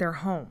outside their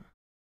home.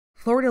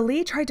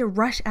 Flordelis tried to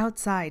rush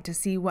outside to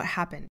see what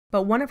happened,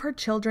 but one of her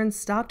children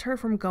stopped her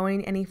from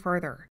going any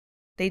further.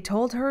 They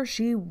told her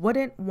she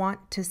wouldn't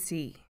want to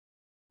see.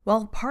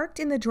 While parked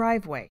in the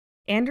driveway,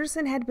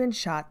 Anderson had been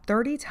shot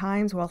 30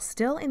 times while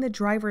still in the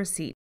driver's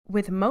seat,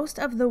 with most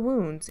of the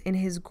wounds in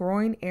his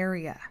groin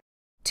area.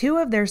 2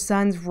 of their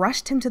sons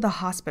rushed him to the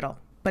hospital,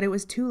 but it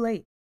was too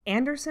late.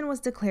 Anderson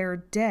was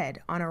declared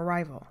dead on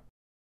arrival.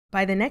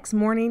 By the next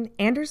morning,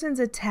 Anderson's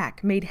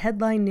attack made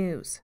headline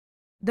news.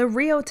 The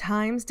Rio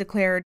Times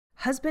declared,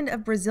 "Husband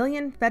of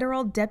Brazilian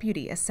federal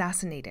deputy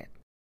assassinated."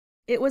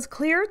 It was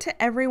clear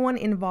to everyone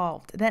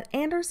involved that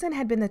Anderson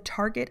had been the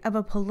target of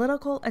a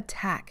political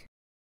attack.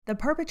 The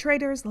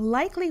perpetrators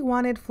likely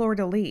wanted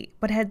Flordelis,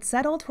 but had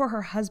settled for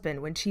her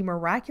husband when she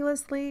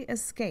miraculously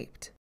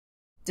escaped.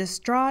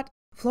 Distraught,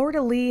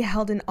 Flordelis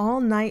held an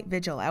all-night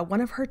vigil at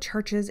one of her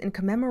churches in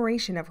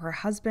commemoration of her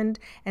husband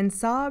and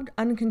sobbed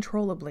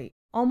uncontrollably,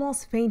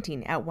 almost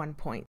fainting at one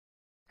point.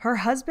 Her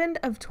husband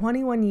of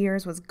 21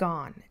 years was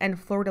gone, and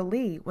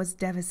Flordelis was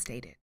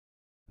devastated.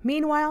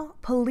 Meanwhile,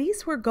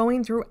 police were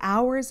going through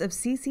hours of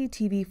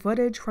CCTV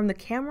footage from the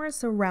cameras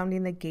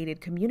surrounding the gated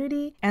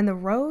community and the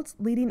roads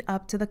leading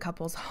up to the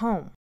couple's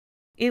home.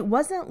 It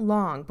wasn't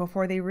long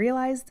before they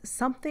realized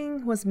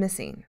something was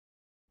missing.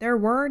 There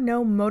were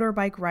no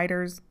motorbike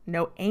riders,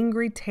 no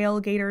angry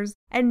tailgaters,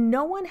 and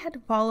no one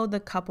had followed the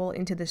couple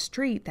into the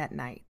street that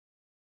night.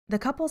 The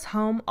couple's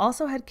home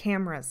also had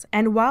cameras,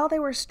 and while they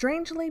were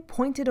strangely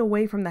pointed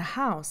away from the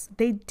house,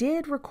 they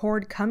did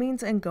record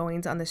comings and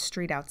goings on the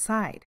street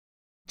outside.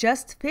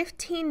 Just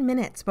 15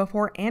 minutes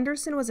before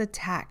Anderson was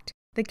attacked,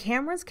 the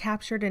cameras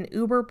captured an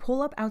Uber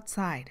pull-up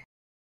outside.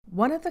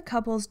 One of the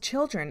couple's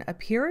children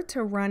appeared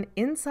to run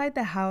inside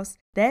the house,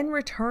 then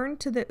returned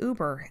to the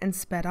Uber and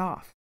sped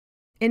off.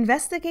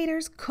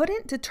 Investigators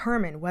couldn't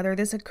determine whether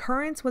this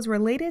occurrence was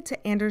related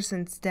to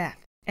Anderson's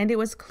death, and it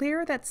was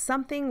clear that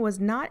something was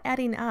not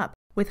adding up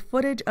with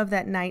footage of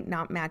that night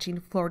not matching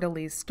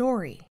Flordelis'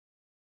 story.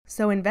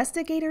 So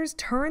investigators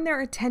turned their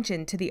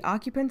attention to the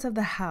occupants of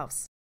the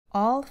house,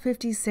 all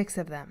 56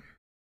 of them.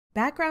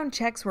 Background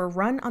checks were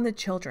run on the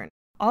children,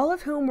 all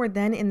of whom were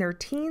then in their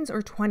teens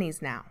or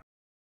 20s now.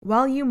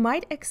 While you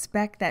might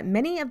expect that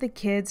many of the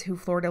kids who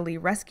Flordelis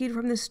rescued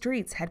from the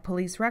streets had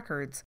police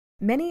records,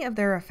 many of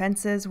their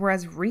offenses were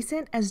as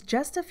recent as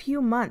just a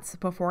few months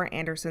before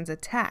Anderson's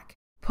attack,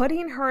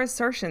 putting her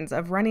assertions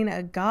of running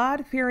a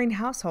God-fearing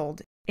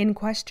household in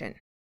question.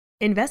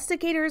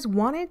 Investigators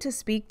wanted to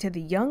speak to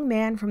the young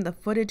man from the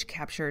footage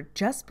captured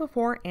just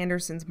before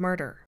Anderson's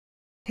murder.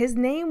 His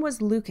name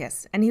was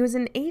Lucas, and he was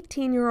an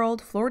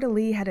 18-year-old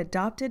Flordelis had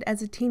adopted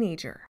as a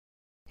teenager.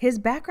 His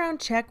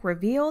background check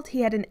revealed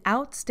he had an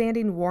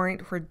outstanding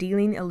warrant for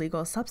dealing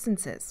illegal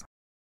substances.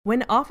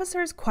 When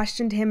officers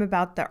questioned him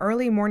about the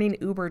early morning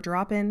Uber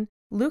drop-in,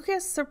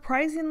 Lucas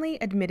surprisingly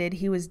admitted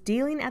he was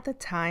dealing at the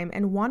time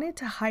and wanted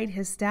to hide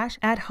his stash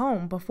at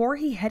home before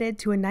he headed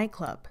to a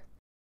nightclub.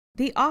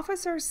 The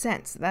officers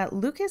sensed that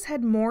Lucas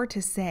had more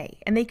to say,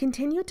 and they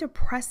continued to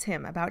press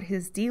him about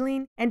his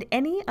dealing and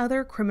any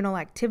other criminal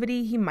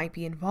activity he might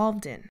be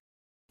involved in.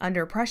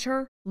 Under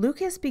pressure,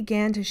 Lucas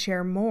began to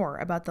share more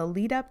about the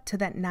lead-up to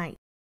that night.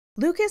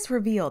 Lucas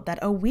revealed that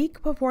a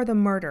week before the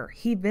murder,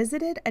 he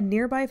visited a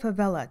nearby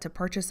favela to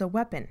purchase a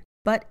weapon,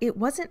 but it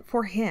wasn't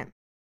for him.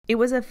 It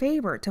was a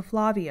favor to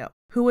Flavio,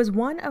 who was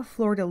one of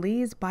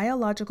Flordelis'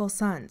 biological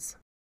sons.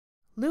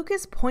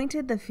 Lucas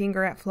pointed the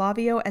finger at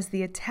Flavio as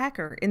the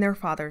attacker in their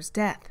father's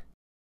death.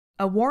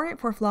 A warrant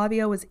for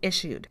Flavio was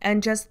issued,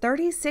 and just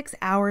 36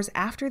 hours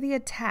after the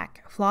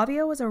attack,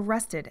 Flavio was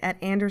arrested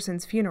at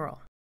Anderson's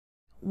funeral.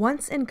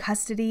 Once in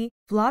custody,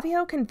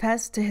 Flavio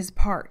confessed to his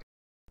part,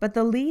 but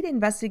the lead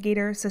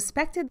investigator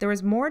suspected there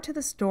was more to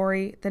the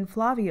story than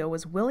Flavio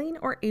was willing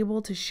or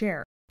able to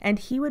share, and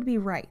he would be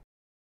right.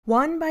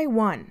 One by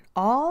one,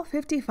 all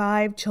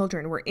 55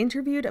 children were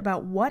interviewed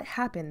about what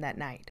happened that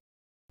night.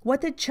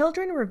 What the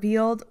children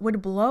revealed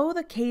would blow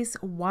the case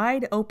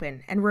wide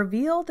open and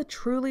reveal the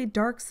truly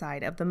dark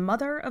side of the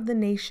mother of the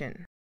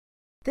nation.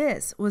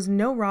 This was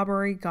no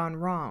robbery gone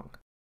wrong.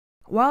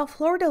 While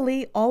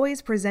Flordelis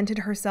always presented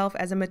herself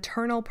as a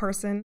maternal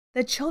person,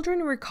 the children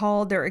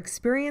recalled their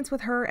experience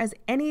with her as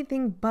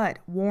anything but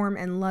warm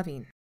and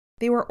loving.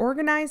 They were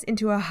organized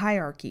into a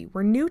hierarchy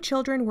where new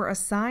children were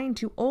assigned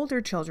to older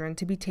children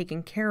to be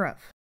taken care of.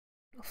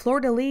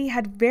 Flordelis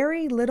had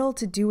very little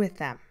to do with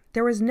them.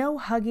 There was no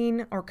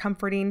hugging or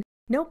comforting,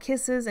 no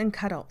kisses and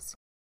cuddles.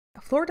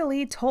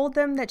 Flordelis told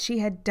them that she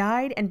had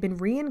died and been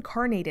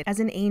reincarnated as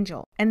an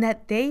angel, and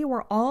that they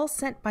were all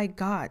sent by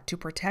God to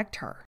protect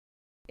her.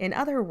 In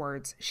other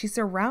words, she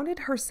surrounded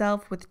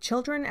herself with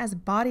children as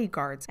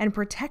bodyguards and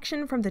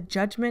protection from the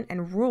judgment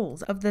and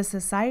rules of the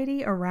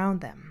society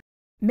around them.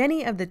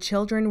 Many of the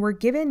children were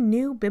given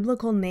new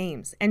biblical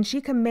names, and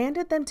she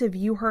commanded them to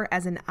view her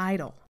as an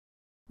idol.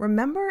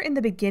 Remember in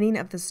the beginning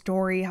of the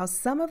story how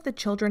some of the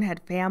children had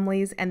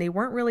families and they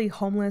weren't really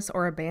homeless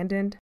or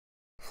abandoned?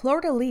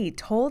 Flordelis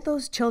told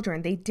those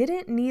children they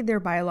didn't need their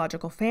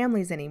biological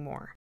families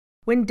anymore.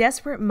 When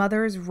desperate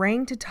mothers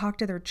rang to talk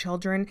to their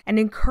children and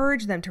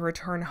encouraged them to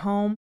return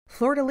home,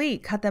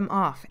 Flordelis cut them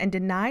off and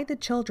denied the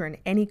children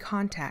any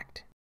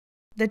contact.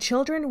 The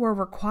children were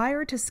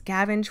required to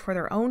scavenge for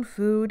their own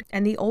food,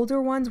 and the older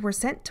ones were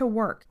sent to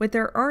work, with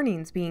their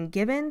earnings being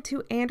given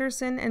to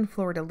Anderson and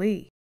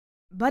Flordelis.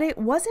 But it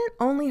wasn't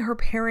only her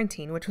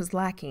parenting which was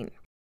lacking.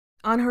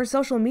 On her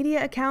social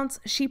media accounts,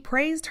 she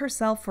praised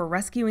herself for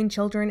rescuing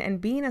children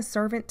and being a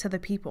servant to the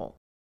people.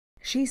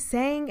 She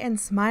sang and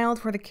smiled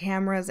for the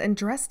cameras and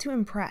dressed to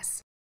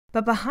impress.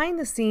 But behind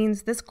the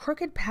scenes, this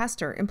crooked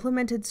pastor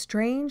implemented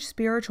strange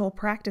spiritual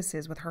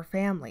practices with her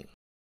family.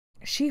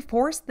 She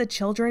forced the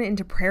children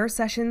into prayer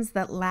sessions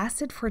that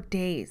lasted for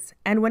days,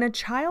 and when a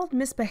child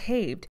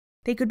misbehaved,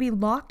 they could be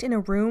locked in a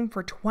room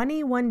for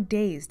 21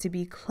 days to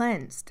be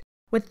cleansed,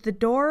 with the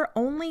door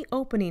only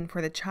opening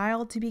for the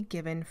child to be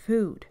given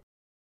food.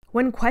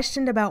 When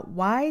questioned about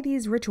why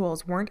these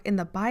rituals weren't in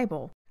the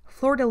Bible,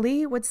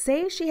 Flordelis would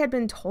say she had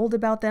been told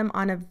about them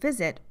on a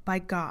visit by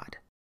God.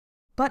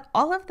 But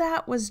all of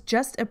that was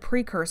just a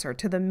precursor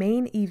to the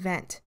main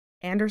event,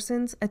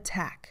 Anderson's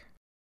attack.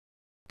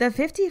 The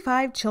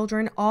 55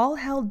 children all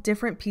held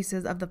different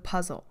pieces of the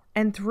puzzle,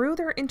 and through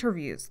their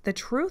interviews, the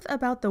truth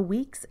about the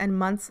weeks and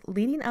months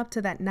leading up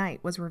to that night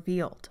was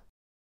revealed.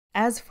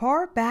 As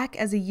far back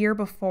as a year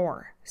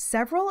before,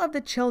 several of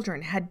the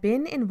children had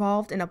been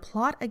involved in a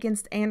plot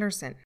against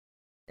Anderson.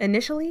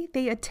 Initially,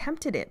 they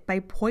attempted it by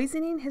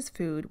poisoning his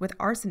food with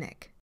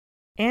arsenic.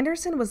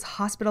 Anderson was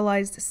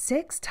hospitalized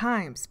 6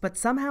 times but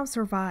somehow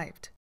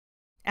survived.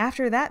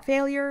 After that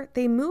failure,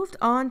 they moved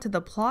on to the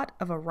plot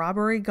of a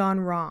robbery gone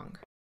wrong.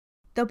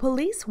 The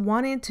police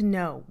wanted to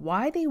know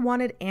why they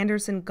wanted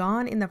Anderson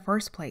gone in the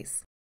first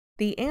place.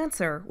 The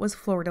answer was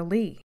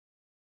Flordelis.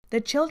 The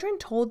children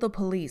told the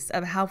police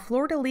of how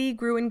Flordelis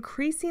grew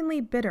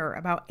increasingly bitter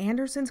about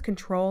Anderson's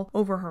control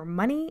over her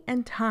money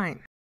and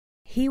time.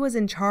 He was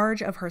in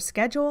charge of her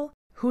schedule,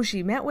 who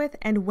she met with,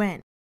 and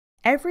when.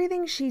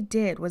 Everything she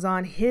did was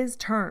on his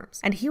terms,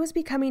 and he was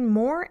becoming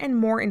more and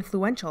more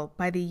influential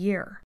by the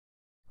year.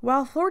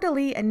 While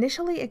Flordelis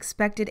initially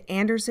expected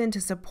Anderson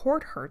to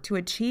support her to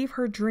achieve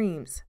her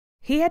dreams,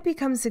 he had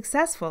become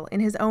successful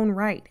in his own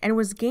right and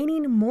was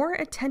gaining more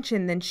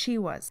attention than she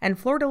was, and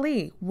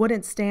Flordelis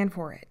wouldn't stand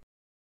for it.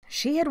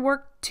 She had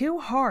worked too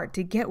hard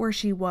to get where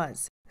she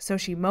was, so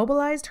she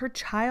mobilized her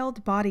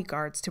child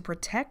bodyguards to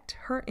protect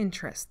her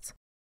interests.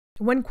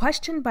 When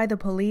questioned by the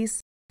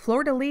police,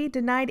 Flordelis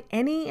denied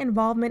any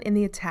involvement in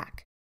the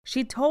attack.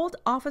 She told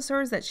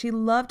officers that she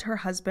loved her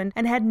husband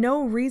and had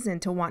no reason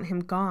to want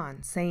him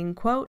gone, saying,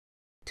 quote,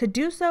 "To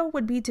do so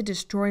would be to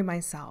destroy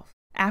myself.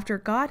 After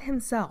God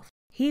himself,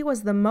 he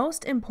was the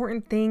most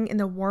important thing in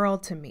the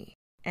world to me,"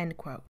 end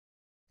quote.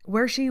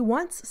 Where she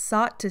once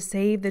sought to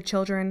save the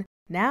children,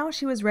 now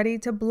she was ready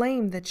to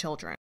blame the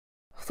children.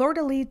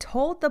 Flordelis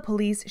told the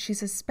police she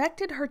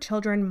suspected her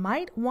children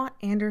might want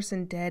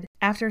Anderson dead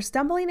after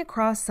stumbling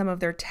across some of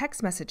their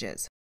text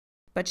messages.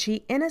 But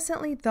she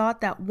innocently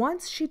thought that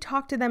once she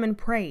talked to them and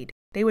prayed,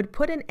 they would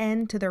put an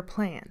end to their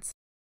plans.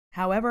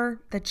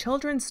 However, the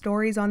children's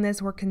stories on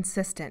this were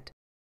consistent.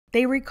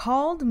 They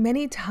recalled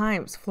many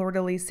times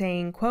Flordelis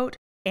saying, quote,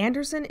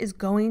 "Anderson is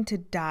going to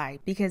die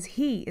because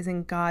he is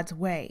in God's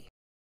way."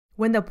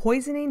 When the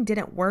poisoning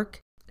didn't work,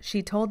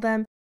 she told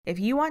them, "If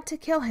you want to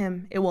kill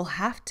him, it will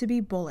have to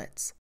be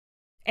bullets."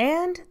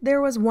 And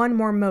there was one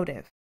more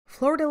motive.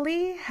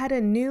 Flordelis had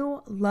a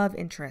new love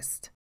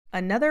interest.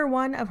 Another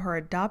one of her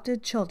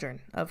adopted children,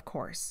 of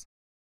course.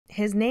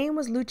 His name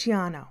was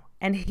Luciano,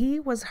 and he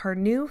was her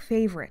new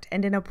favorite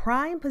and in a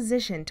prime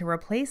position to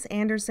replace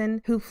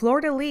Anderson, who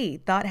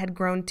Flordelis thought had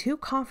grown too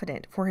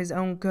confident for his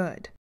own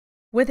good.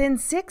 Within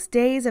 6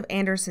 days of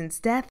Anderson's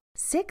death,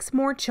 6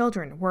 more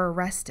children were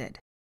arrested.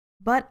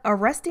 But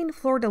arresting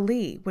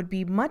Flordelis would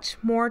be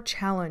much more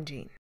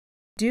challenging.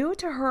 Due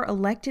to her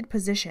elected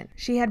position,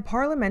 she had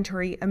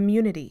parliamentary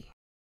immunity.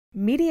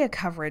 Media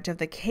coverage of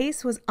the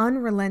case was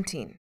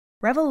unrelenting.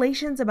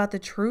 Revelations about the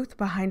truth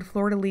behind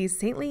Flordelis'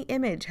 saintly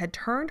image had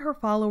turned her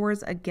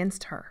followers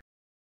against her.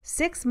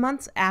 6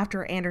 months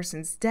after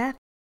Anderson's death,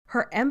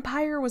 her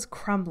empire was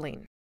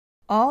crumbling.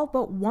 All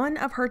but one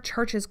of her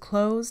churches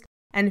closed,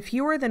 and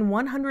fewer than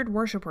 100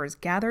 worshippers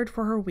gathered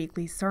for her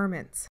weekly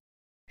sermons.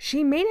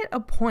 She made it a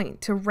point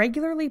to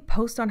regularly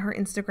post on her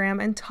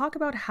Instagram and talk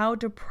about how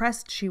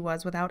depressed she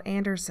was without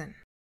Anderson,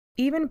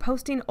 even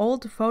posting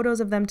old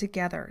photos of them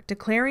together,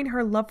 declaring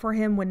her love for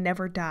him would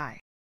never die.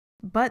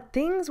 But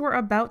things were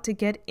about to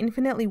get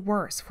infinitely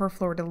worse for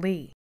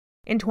Flordelis.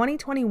 In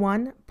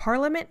 2021,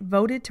 Parliament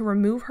voted to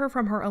remove her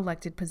from her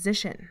elected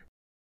position.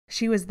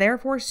 She was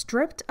therefore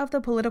stripped of the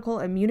political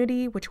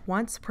immunity which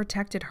once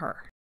protected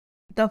her.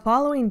 The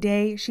following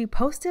day, she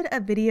posted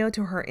a video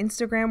to her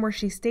Instagram where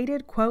she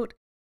stated, quote,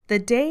 "The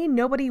day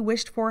nobody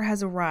wished for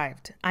has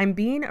arrived. I'm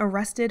being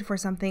arrested for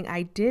something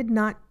I did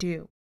not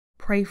do.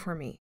 Pray for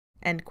me,"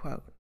 end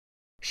quote.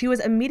 She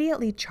was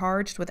immediately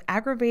charged with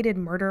aggravated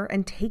murder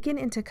and taken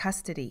into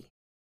custody.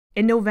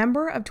 In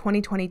November of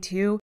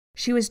 2022,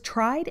 she was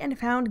tried and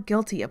found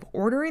guilty of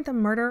ordering the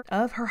murder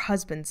of her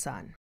husband's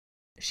son.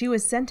 She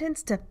was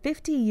sentenced to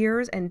 50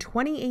 years and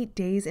 28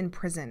 days in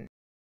prison.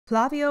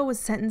 Flavio was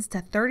sentenced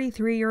to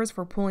 33 years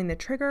for pulling the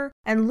trigger,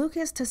 and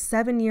Lucas to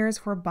 7 years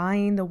for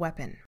buying the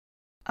weapon.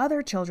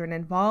 Other children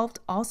involved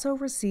also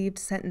received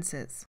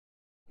sentences.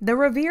 The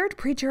revered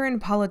preacher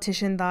and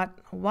politician thought,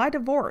 why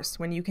divorce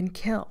when you can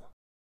kill?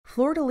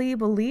 Flordelis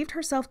believed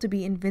herself to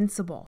be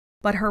invincible,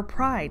 but her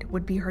pride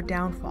would be her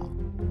downfall.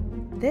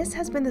 This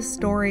has been the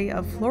story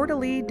of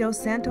Flordelis dos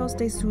Santos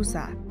de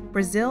Sousa,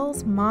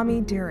 Brazil's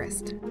mommy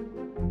dearest.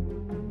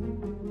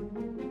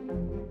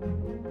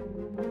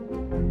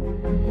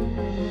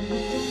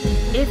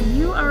 If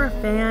you are a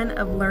fan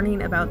of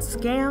learning about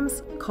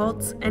scams,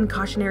 cults, and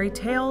cautionary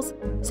tales,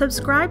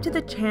 subscribe to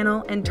the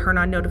channel and turn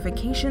on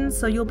notifications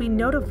so you'll be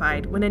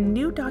notified when a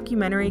new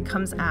documentary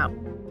comes out.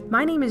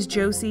 My name is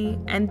Josie,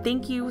 and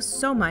thank you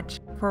so much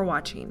for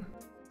watching.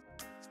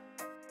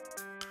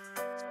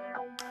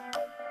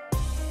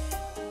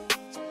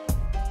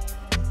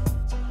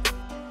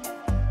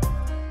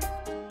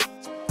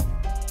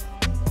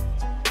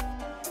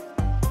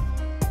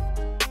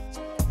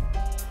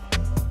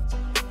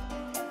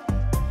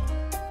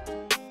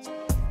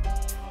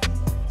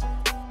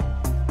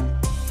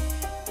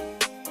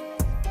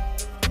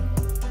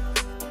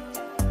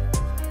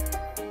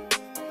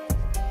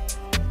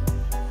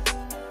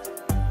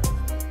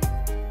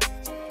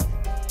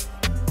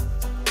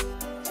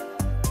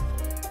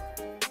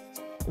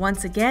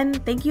 Once again,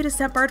 thank you to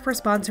Scentbird for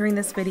sponsoring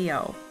this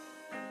video.